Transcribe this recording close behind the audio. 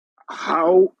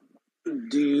How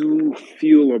do you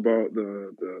feel about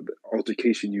the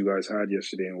altercation you guys had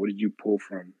yesterday, and what did you pull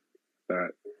from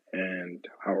that, and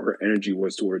how her energy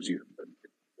was towards you,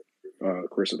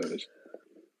 Claressa, that is?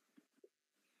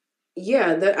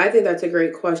 Yeah, I think that's a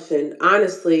great question.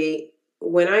 Honestly,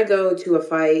 when I go to a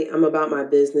fight, I'm about my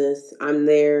business. I'm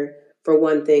there for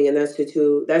one thing, and that's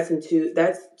to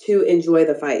enjoy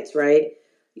the fights, right?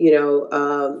 You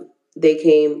know, they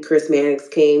came. Chris Mannix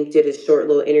came, did a short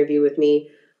little interview with me.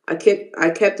 I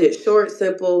kept it short,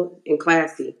 simple, and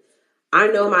classy. I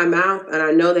know my mouth, and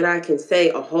I know that I can say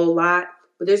a whole lot,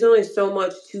 but there's only so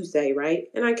much to say, right?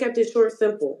 And I kept it short,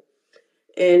 simple,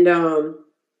 and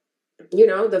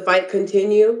the fight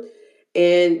continued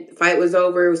and fight was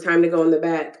over. It was time to go in the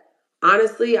back.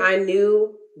 Honestly, I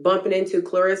knew bumping into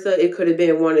Claressa, it could have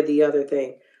been one or the other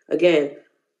thing. Again,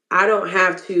 I don't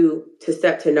have to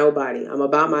step to nobody. I'm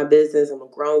about my business. I'm a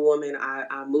grown woman.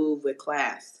 I move with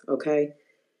class. Okay.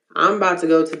 I'm about to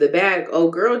go to the back. Oh,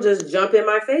 girl, just jump in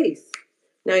my face.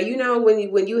 Now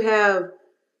when you have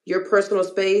your personal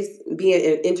space being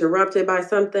interrupted by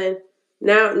something,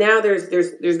 now there's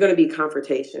going to be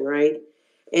confrontation, right?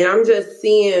 And I'm just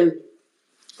seeing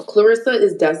Claressa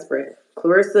is desperate.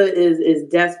 Claressa is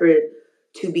desperate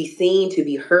to be seen, to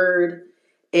be heard.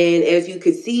 And as you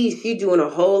could see, she doing a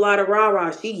whole lot of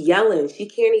rah-rah. She yelling. She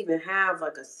can't even have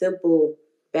like a simple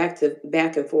back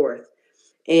and forth.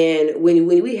 And when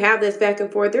we have this back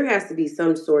and forth, there has to be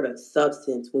some sort of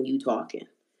substance when you talking.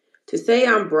 To say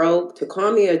I'm broke, to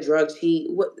call me a drug cheat,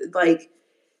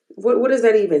 what is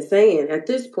that even saying? At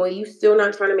this point, you still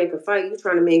not trying to make a fight. You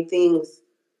trying to make things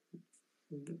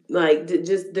like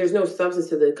just there's no substance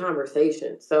to the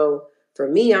conversation. So for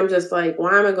me, I'm just like,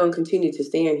 why am I going to continue to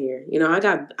stand here?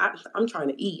 I'm trying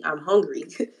to eat. I'm hungry.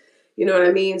 You know what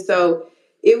I mean? So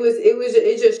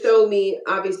it just showed me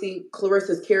obviously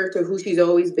Claressa's character, who she's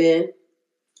always been.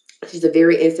 She's a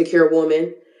very insecure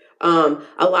woman. A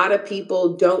lot of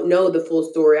people don't know the full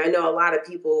story. I know a lot of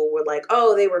people were like,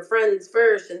 oh, they were friends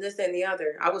first and this and the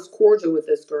other. I was cordial with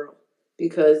this girl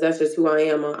because that's just who I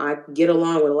am. I get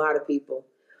along with a lot of people.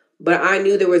 But I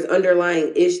knew there was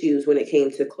underlying issues when it came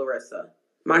to Claressa.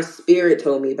 My spirit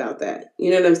told me about that.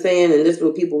 You know what I'm saying? And this is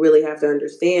what people really have to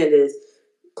understand is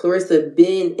Claressa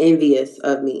been envious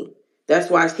of me.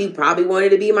 That's why she probably wanted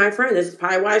to be my friend. This is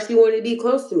probably why she wanted to be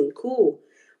close to me. Cool.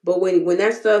 But when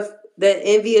that stuff, that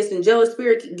envious and jealous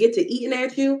spirit get to eating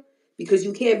at you because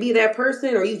you can't be that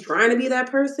person or you trying to be that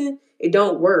person, it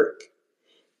don't work.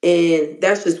 And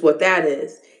that's just what that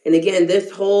is. And again,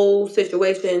 this whole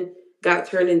situation got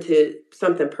turned into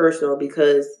something personal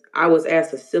because I was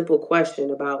asked a simple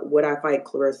question about would I fight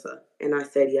Claressa? And I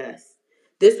said yes.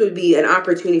 This would be an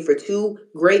opportunity for two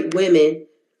great women,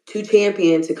 two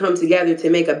champions to come together to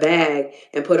make a bag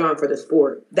and put on for the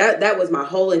sport. That was my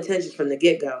whole intention from the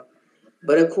get-go.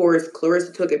 But of course,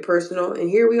 Claressa took it personal, and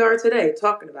here we are today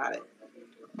talking about it.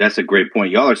 That's a great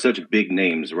point. Y'all are such big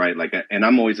names, right? Like, and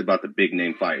I'm always about the big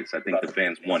name fights. I think the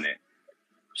fans want it.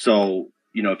 So,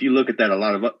 if you look at that, a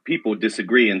lot of people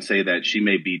disagree and say that she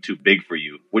may be too big for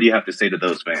you. What do you have to say to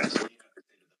those fans?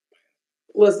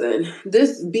 Listen,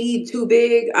 this be too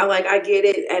big. I get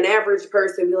it. An average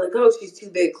person be like, oh, she's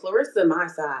too big. Claressa, my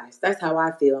size. That's how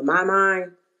I feel. In my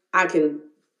mind, I can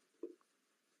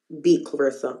beat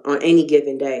Claressa on any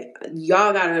given day.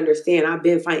 Y'all gotta understand, I've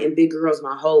been fighting big girls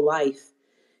my whole life.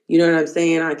 You know what I'm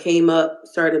saying? I came up,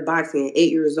 started boxing at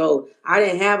 8 years old. I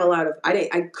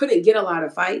couldn't get a lot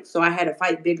of fights, so I had to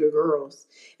fight bigger girls.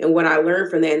 And what I learned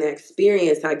from that and the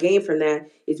experience I gained from that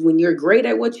is when you're great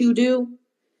at what you do,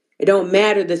 it don't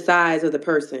matter the size of the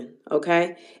person,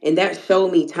 okay? And that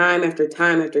showed me time after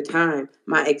time after time.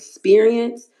 My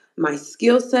experience, my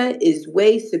skill set is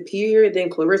way superior than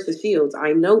Claressa Shields.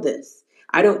 I know this.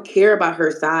 I don't care about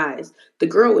her size. The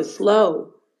girl is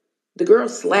slow. The girl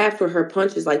slaps with her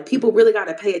punches. Like, people really got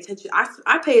to pay attention.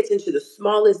 I pay attention to the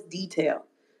smallest detail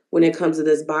when it comes to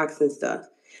this boxing stuff.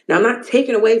 Now, I'm not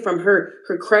taking away from her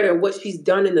credit of what she's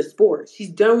done in the sport. She's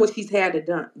done what she's had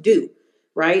to do,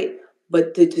 right?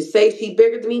 But to say she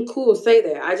bigger than me, cool, say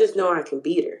that. I just know I can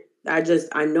beat her.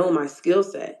 I know my skill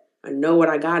set. I know what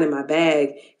I got in my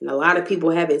bag. And a lot of people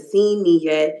haven't seen me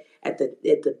yet at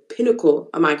the pinnacle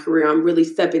of my career. I'm really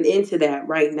stepping into that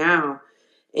right now.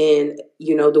 And,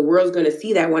 the world's going to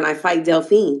see that when I fight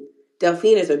Delphine.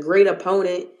 Delphine is a great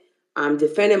opponent. I'm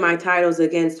defending my titles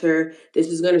against her. This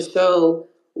is going to show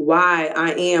why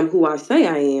I am who I say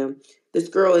I am. This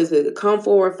girl is a come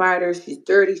forward fighter. She's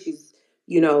dirty. She's,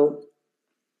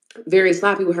 very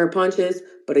sloppy with her punches.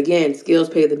 But again, skills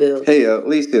pay the bills. Hey,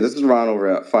 Alycia, this is Ron over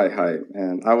at Fight Hype,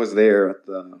 and I was there at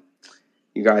the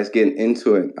you guys getting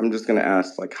into it, I'm just gonna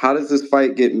ask, like, how does this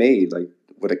fight get made? Like,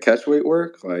 would a catch weight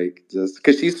work? Like, just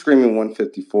because she's screaming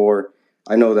 154,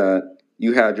 I know that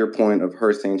you had your point of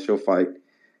her saying she'll fight,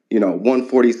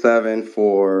 147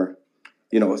 for,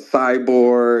 a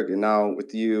cyborg, and now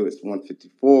with you it's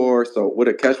 154. So would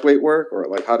a catch weight work, or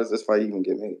like, how does this fight even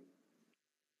get made?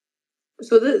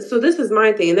 So this is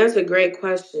my thing, and that's a great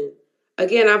question.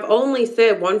 Again, I've only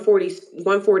said 140,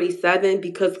 147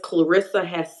 because Claressa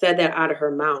has said that out of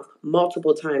her mouth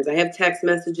multiple times. I have text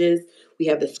messages. We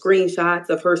have the screenshots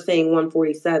of her saying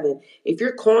 147. If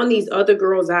you're calling these other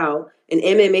girls out, an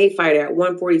MMA fighter at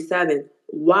 147,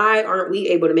 why aren't we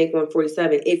able to make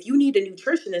 147? If you need a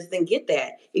nutritionist, then get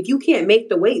that. If you can't make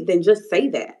the weight, then just say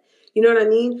that. You know what I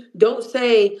mean? Don't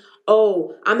say,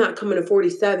 oh, I'm not coming to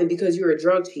 47 because you're a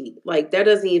drug cheat. Like that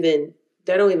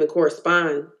don't even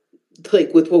correspond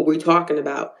like with what we're talking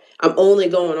about. I'm only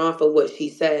going off of what she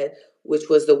said, which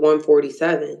was the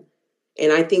 147.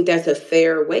 And I think that's a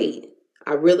fair weight.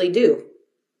 I really do.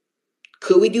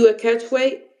 Could we do a catch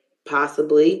weight?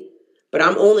 Possibly. But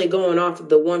I'm only going off of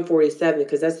the 147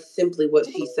 because that's simply what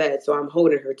she said. So I'm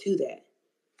holding her to that.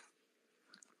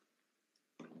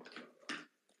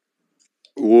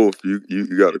 Wolf,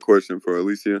 you got a question for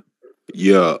Alycia?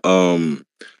 Yeah.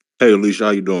 Hey, Alycia,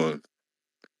 how you doing?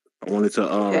 I wanted to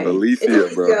Hey,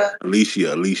 Alycia, bro.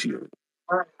 Alycia.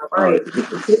 All All right.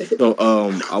 right. So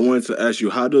I wanted to ask you,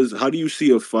 how do you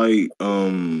see a fight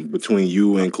between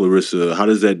you and Claressa? How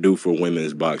does that do for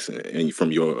women's boxing, and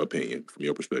from your opinion, from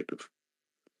your perspective?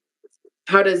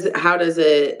 How does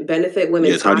it benefit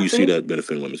women's Yes, how do you see boxing? that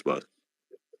benefiting women's boxing?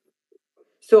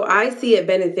 So I see it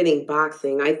benefiting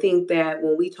boxing. I think that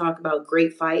when we talk about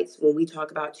great fights, when we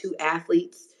talk about two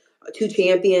athletes, two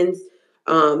champions,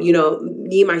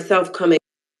 me myself coming.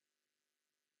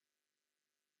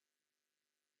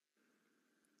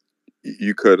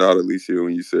 You cut out Alycia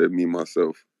when you said me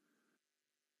myself.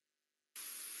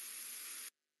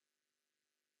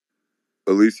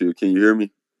 Alycia, can you hear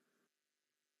me?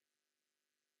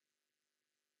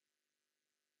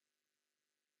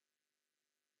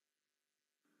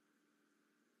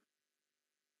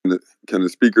 Can the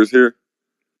speakers hear?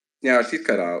 Yeah, she's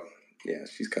cut out. Yeah,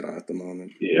 she's cut out at the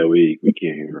moment. Yeah, we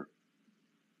can't hear her.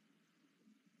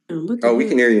 Oh, we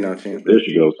can hear you now, champ. There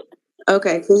she goes.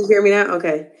 Okay, can you hear me now?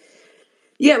 Okay.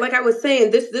 Yeah, like I was saying,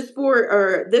 this sport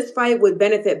or this fight would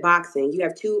benefit boxing. You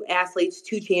have two athletes,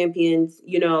 two champions.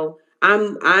 I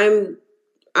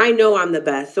know I'm the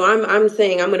best, so I'm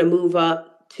saying I'm going to move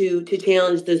up to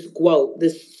challenge this GOAT,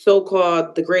 this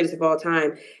so-called the greatest of all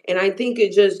time, and I think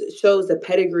it just shows the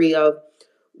pedigree of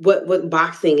what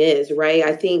boxing is, right?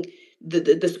 I think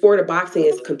the sport of boxing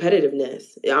is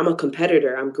competitiveness. I'm a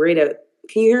competitor. I'm great at.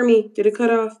 Can you hear me? Did it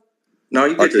cut off? No,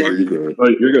 you good, champ. Oh,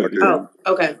 you're good. Oh,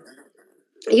 okay.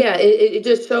 Yeah, it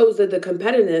just shows that the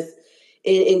competitiveness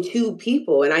in two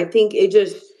people, and I think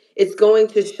it's going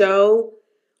to show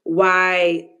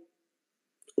why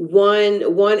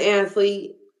one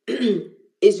athlete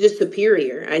is just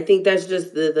superior. I think that's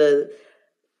just the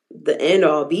end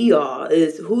all be all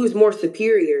is who is more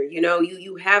superior.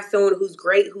 You have someone who's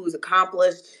great, who's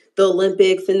accomplished the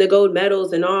Olympics and the gold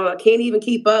medals and all, can't even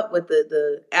keep up with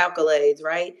the accolades,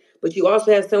 right? But you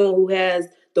also have someone who has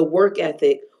the work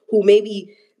ethic, who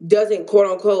maybe doesn't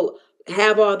quote unquote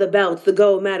have all the belts, the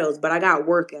gold medals, but I got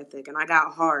work ethic and I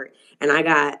got heart and I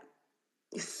got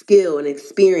skill and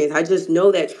experience. I just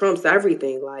know that trumps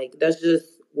everything. Like that's just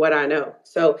what I know.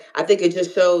 So I think it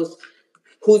just shows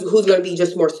who's going to be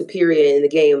just more superior in the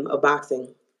game of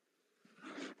boxing.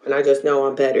 And I just know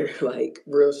I'm better, like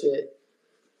real shit.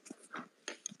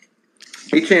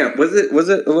 Hey, champ, was it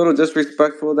a little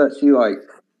disrespectful that she like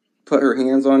put her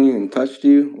hands on you and touched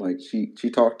you? Like she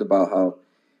talked about how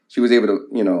she was able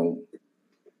to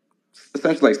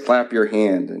essentially like slap your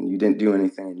hand and you didn't do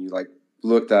anything, and you like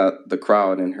looked at the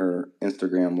crowd in her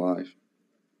Instagram live.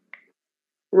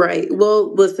 Right.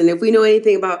 Well, listen, if we know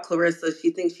anything about Claressa,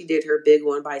 she thinks she did her big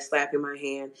one by slapping my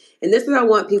hand. And this is what I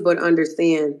want people to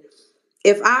understand.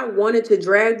 If I wanted to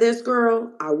drag this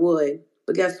girl, I would.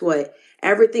 But guess what?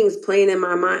 Everything's playing in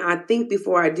my mind. I think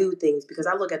before I do things because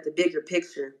I look at the bigger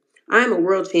picture. I am a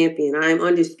world champion. I am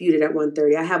undisputed at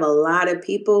 130. I have a lot of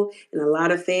people and a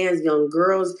lot of fans, young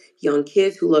girls, young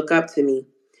kids who look up to me.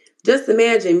 Just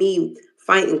imagine me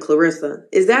fighting Claressa.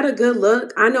 Is that a good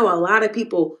look? I know a lot of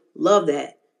people love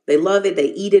that. They love it. They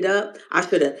eat it up. I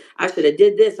should have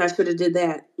did this. I should have did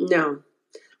that. No.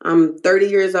 I'm 30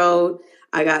 years old.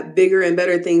 I got bigger and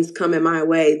better things coming my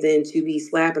way than to be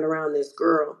slapping around this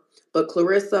girl. But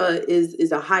Claressa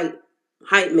is a height.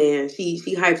 hype man. She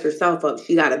hypes herself up.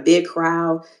 She got a big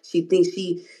crowd. She thinks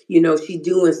she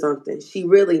doing something. She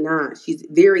really not. She's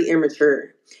very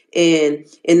immature. And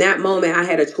in that moment, I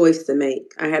had a choice to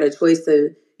make. I had a choice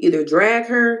to either drag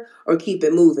her or keep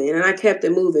it moving. And I kept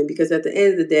it moving because at the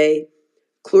end of the day,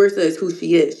 Claressa is who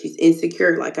she is. She's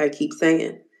insecure, like I keep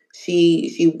saying.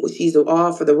 She's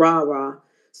all for the rah-rah.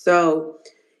 So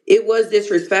it was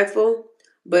disrespectful,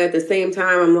 but at the same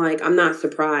time, I'm like, I'm not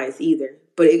surprised either.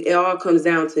 But it all comes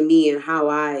down to me and how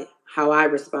I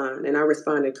respond. And I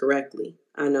responded correctly.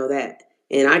 I know that.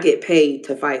 And I get paid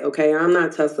to fight, okay? I'm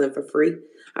not tussling for free.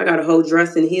 I got a whole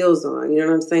dress and heels on. You know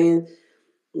what I'm saying?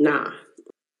 Nah.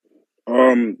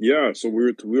 Yeah. So we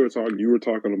were talking. You were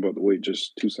talking about the weight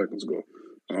just 2 seconds ago.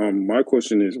 My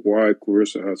question is why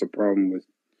Claressa has a problem with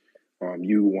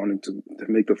you wanting to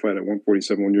make the fight at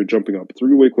 147 when you're jumping up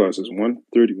 3 weight classes,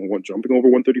 130, jumping over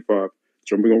 135,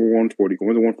 jumping over 140,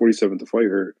 going to 147 to fight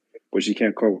her, but she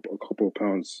can't cover a couple of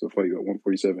pounds to fight you at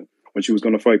 147 when she was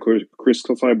going to fight Chris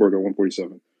Cyborg at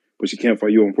 147, but she can't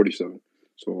fight you at 147.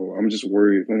 So I'm just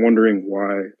worried. I'm wondering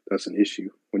why that's an issue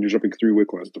when you're jumping 3 weight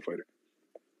classes to fight her.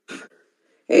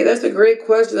 Hey, that's a great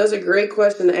question. That's a great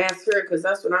question to ask her because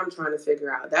that's what I'm trying to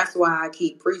figure out. That's why I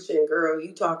keep preaching, girl.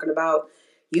 You talking about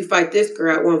you fight this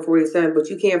girl at 147, but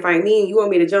you can't fight me and you want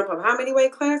me to jump up how many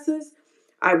weight classes?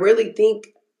 I don't really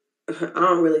think,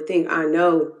 I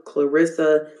know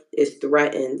Claressa is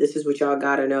threatened. This is what y'all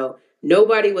got to know.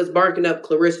 Nobody was barking up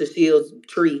Claressa Shields'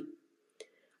 tree.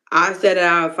 I said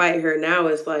I would fight her. Now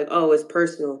it's like, oh, it's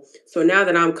personal. So now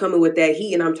that I'm coming with that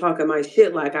heat and I'm talking my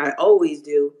shit like I always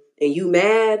do, and you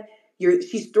mad,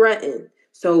 she's threatened.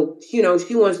 So, she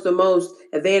wants the most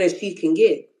advantage she can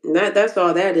get. And that's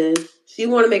all that is. She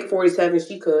want to make 47,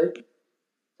 she could.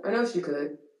 I know she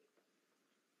could.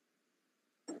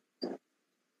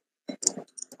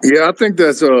 Yeah, I think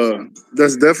that's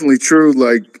definitely true.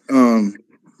 Like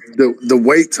the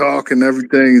weight talk and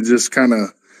everything is just kind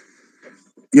of,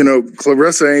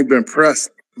 Claressa ain't been pressed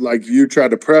like you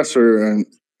tried to press her,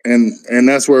 and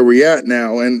that's where we at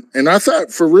now. And I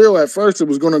thought for real at first it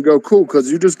was going to go cool because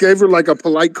you just gave her like a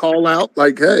polite call out,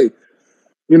 like, hey,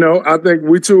 I think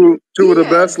we two of the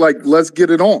best. Like, let's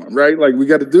get it on, right? Like, we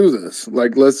got to do this.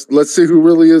 Like, let's see who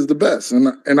really is the best.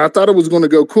 And I thought it was going to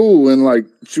go cool, and like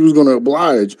she was going to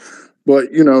oblige, but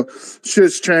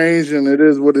shit's changed, and it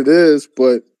is what it is.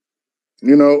 But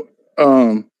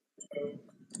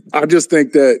I just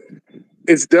think that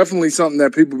it's definitely something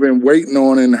that people have been waiting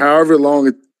on, and however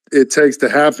long it takes to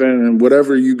happen, and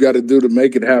whatever you got to do to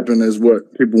make it happen is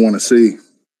what people want to see.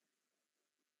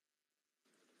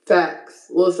 Facts.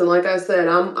 Listen, like I said,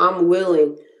 I'm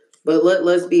willing, but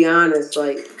let's be honest.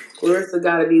 Like Claressa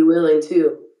got to be willing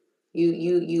too.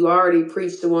 You already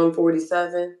preached to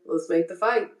 147. Let's make the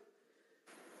fight.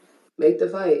 Make the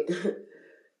fight.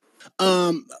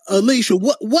 Alycia,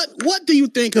 what do you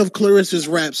think of Claressa's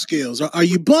rap skills? Are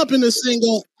you bumping the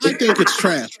single? I think it's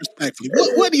trash, respectfully.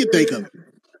 What do you think of it?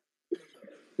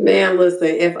 Man,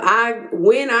 listen,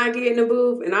 when I get in the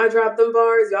booth and I drop them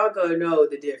bars, y'all gonna know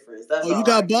the difference. That's all. You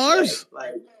got bars?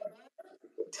 Like,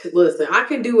 listen, I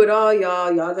can do it all,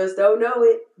 y'all. Y'all just don't know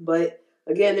it. But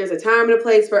again, there's a time and a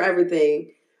place for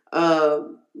everything.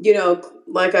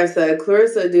 Like I said,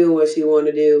 Claressa doing what she want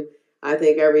to do. I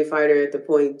think every fighter at the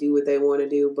point do what they want to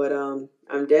do. But I'm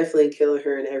definitely killing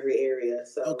her in every area.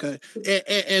 So okay,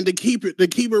 and to keep it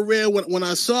real, when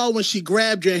I saw when she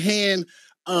grabbed your hand,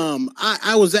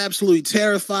 I was absolutely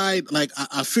terrified. Like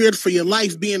I feared for your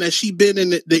life, being that she been in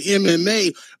the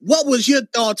MMA. What was your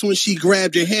thoughts when she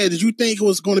grabbed your hand? Did you think it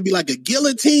was going to be like a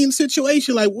guillotine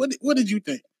situation? Like what did you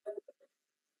think?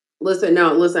 Listen,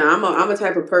 I'm a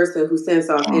type of person who sends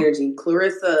off energy.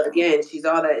 Claressa, again, she's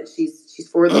all that. She's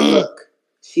for the look.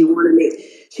 She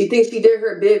thinks she did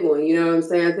her big one. You know what I'm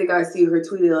saying? I think I see her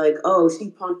tweeted like, "Oh, she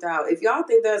punked out." If y'all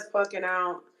think that's fucking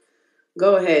out,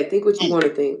 go ahead. Think what you want to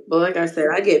think. But like I said,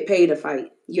 I get paid to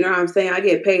fight. You know what I'm saying? I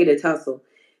get paid to tussle.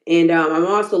 And I'm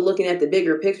also looking at the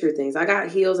bigger picture things. I got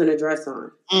heels and a dress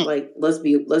on. Like, let's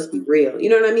be real. You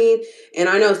know what I mean? And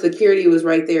I know security was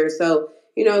right there. So,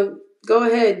 go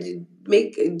ahead,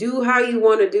 do how you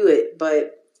want to do it.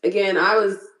 But again,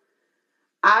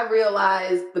 I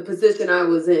realized the position I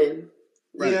was in.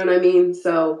 You know what I mean?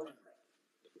 So,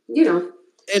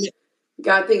 and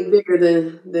gotta think bigger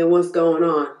than what's going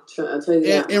on. I'll tell you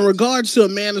that. In regards to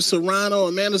Amanda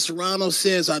Serrano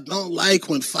says, I don't like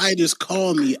when fighters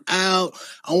call me out.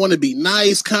 I want to be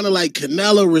nice, kind of like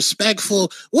Canelo,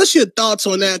 respectful. What's your thoughts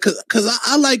on that? Cause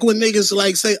I like when niggas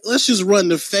like say, let's just run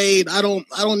the fade. I don't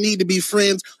need to be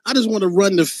friends. I just want to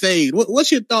run the fade.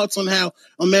 What's your thoughts on how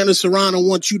Amanda Serrano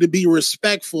wants you to be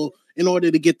respectful in order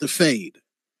to get the fade?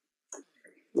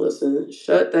 Listen,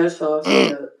 shut that soft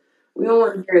shit up. We don't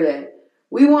want to hear that.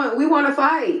 We want to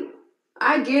fight.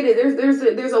 I get it.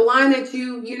 There's a line that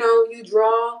you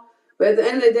draw, but at the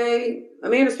end of the day,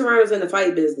 Amanda Serrano's in the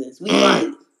fight business. We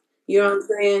fight. You know what I'm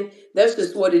saying? That's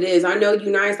just what it is. I know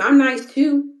you nice. I'm nice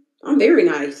too. I'm very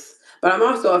nice. But I'm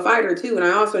also a fighter too, and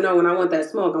I also know when I want that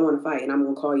smoke, I want to fight, and I'm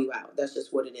gonna call you out. That's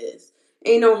just what it is.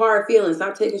 Ain't no hard feelings.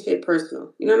 Stop taking shit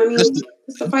personal. You know what I mean?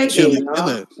 It's a fight game,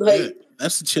 y'all. Like,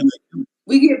 that's the chilling.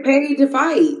 we get paid to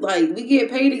fight. Like, we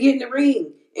get paid to get in the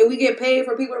ring, and we get paid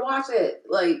for people to watch it.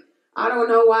 Like, I don't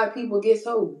know why people get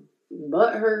so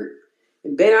butthurt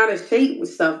and bent out of shape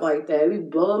with stuff like that. It be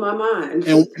blowing my mind.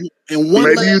 And one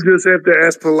maybe you just have to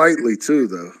ask politely too,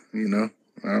 though. You know,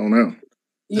 I don't know.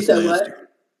 You said what?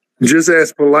 Just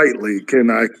ask politely.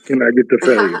 Can I get the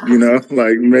fade? You know,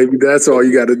 like maybe that's all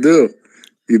you got to do.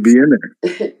 You be in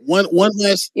there. One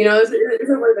last. You know, it's a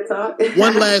way to talk.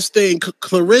 One last thing.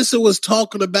 Claressa was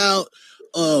talking about.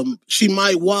 She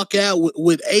might walk out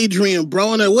with Adrian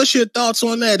Broner. What's your thoughts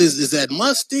on that? Is that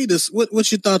musty?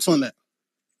 What's your thoughts on that?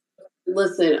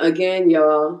 Listen, again,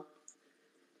 y'all.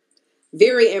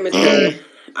 Very immature.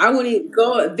 I wouldn't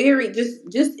go very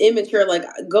just immature. Like,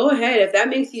 go ahead if that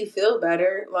makes you feel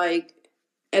better. Like,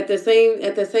 at the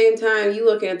same time, you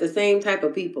looking at the same type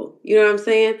of people. You know what I'm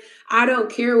saying? I don't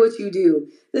care what you do.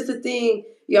 This is the thing,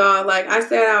 y'all. Like, I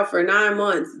sat out for 9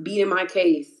 months beating my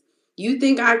case. You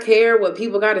think I care what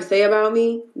people got to say about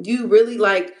me? You really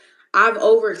like? I've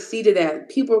overexceeded that.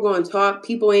 People are going to talk.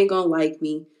 People ain't going to like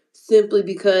me simply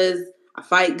because I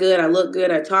fight good, I look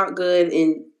good, I talk good,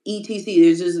 and etc.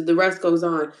 There's just the rest goes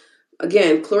on.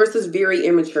 Again, Claressa's very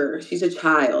immature. She's a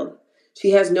child. She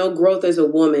has no growth as a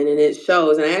woman, and it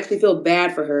shows. And I actually feel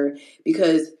bad for her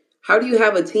because how do you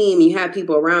have a team and you have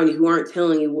people around you who aren't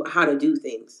telling you how to do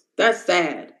things? That's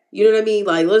sad. You know what I mean?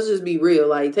 Like, let's just be real.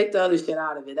 Like, take the other shit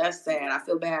out of it. That's sad. I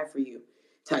feel bad for you,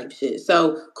 type shit.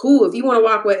 So cool. If you want to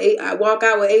walk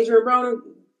out with Adrian Broner,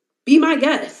 be my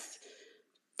guest.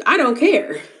 I don't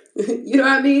care. You know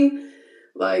what I mean?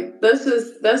 Like, that's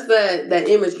that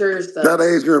immature stuff. That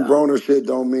Adrian Broner shit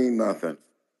don't mean nothing.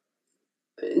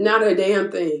 Not a damn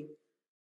thing.